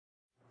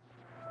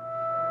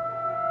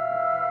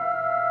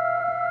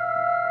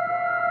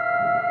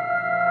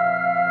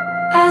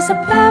as a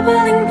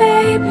babbling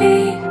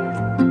baby.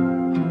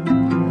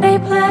 They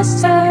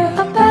blessed her,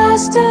 a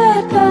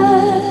bastard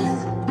birth.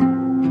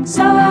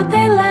 So out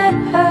they let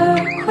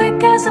her,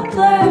 quick as a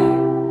blur.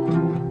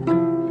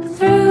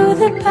 Through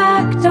the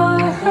back door,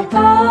 her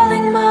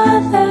bawling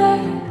mother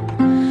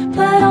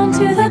bled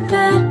onto the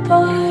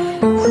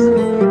bedboards.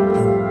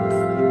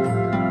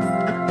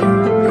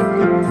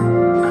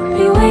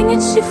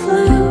 Bewinged she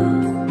flew,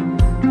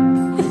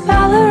 with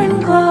valor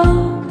and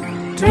glow,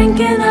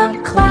 drinking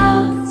up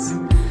clouds,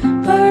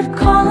 bird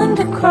calling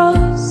to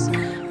crows.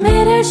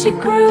 Mid-air she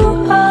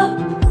grew up,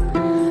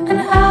 and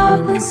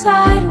out and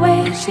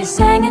sideways she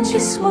sang and she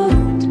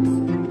swooped.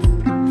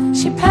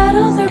 She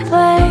peddled her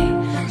play,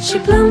 she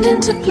bloomed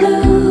into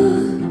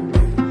blue.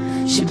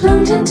 She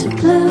bloomed into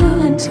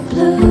blue, into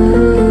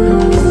blue.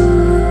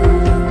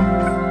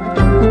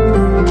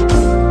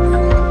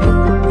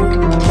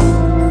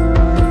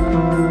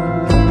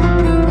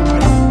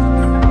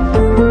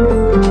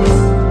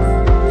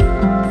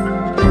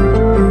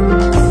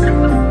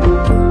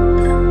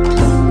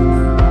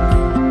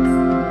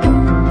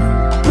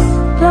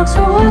 Blokes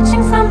were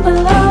watching from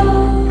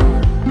below,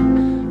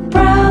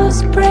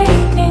 brows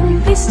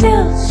breaking, be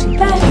still, she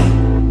begged.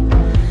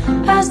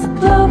 As the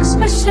blokes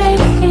were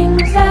shaking,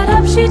 fed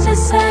up she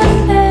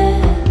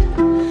descended,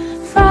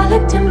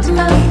 frolicked in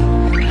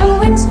time, her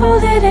wings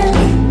folded in.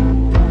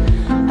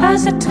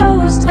 As her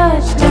toes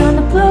touched down,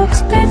 the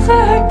blokes bid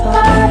for her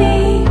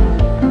body.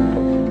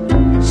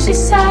 She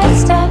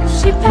sidestepped,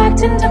 she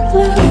packed into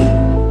blue.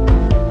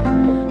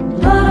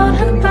 Blood on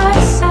her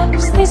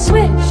biceps, they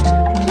switched,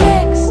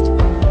 mixed,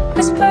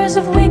 whispers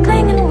of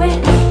wiggling and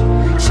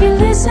wish. She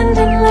listened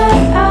and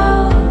let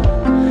out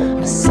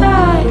a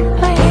sigh,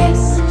 a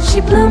hiss.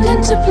 She bloomed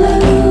into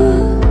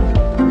blue.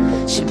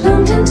 She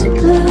bloomed into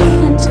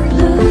blue, into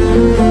blue.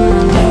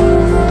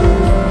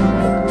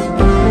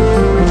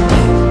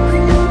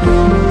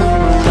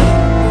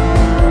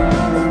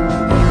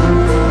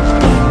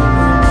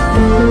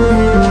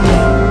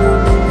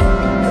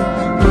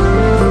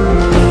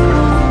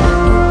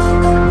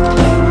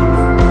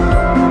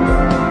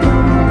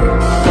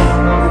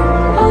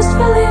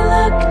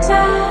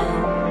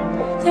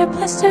 Their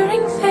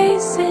blistering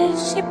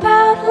faces, she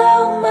bowed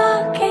low,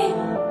 mocking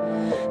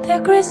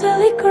their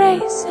grisly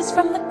graces.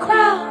 From the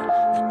crowd,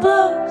 the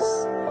blows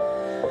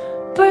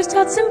burst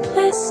out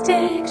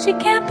simplistic. She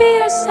can't be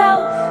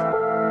herself,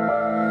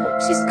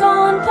 she's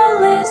gone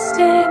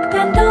ballistic.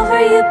 Bend over,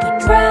 you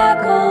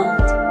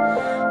bedraggled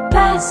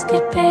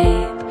basket,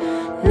 babe.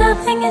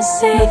 Nothing is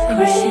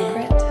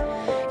sacred.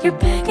 You're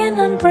begging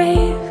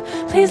unbrave.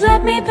 Please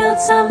let me build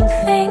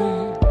something.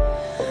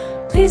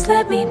 Please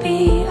let me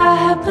be, I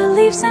have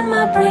beliefs in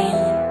my brain.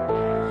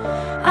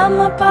 I'm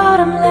a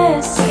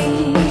bottomless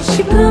sea.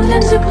 She bloomed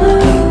into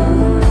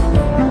blue.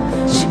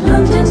 She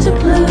bloomed into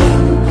blue.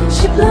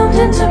 She bloomed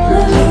into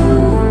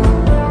blue.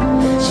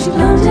 She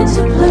bloomed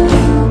into blue.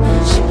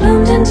 She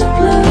bloomed into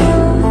blue.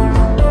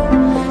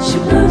 She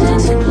bloomed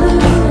into blue,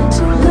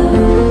 into blue.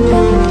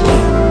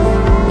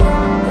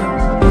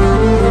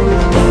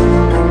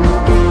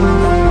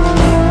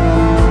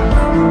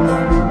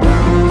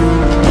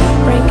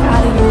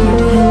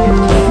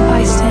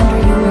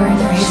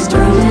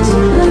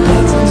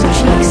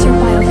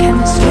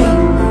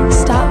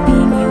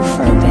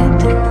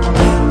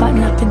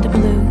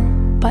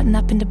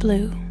 Up into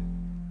blue.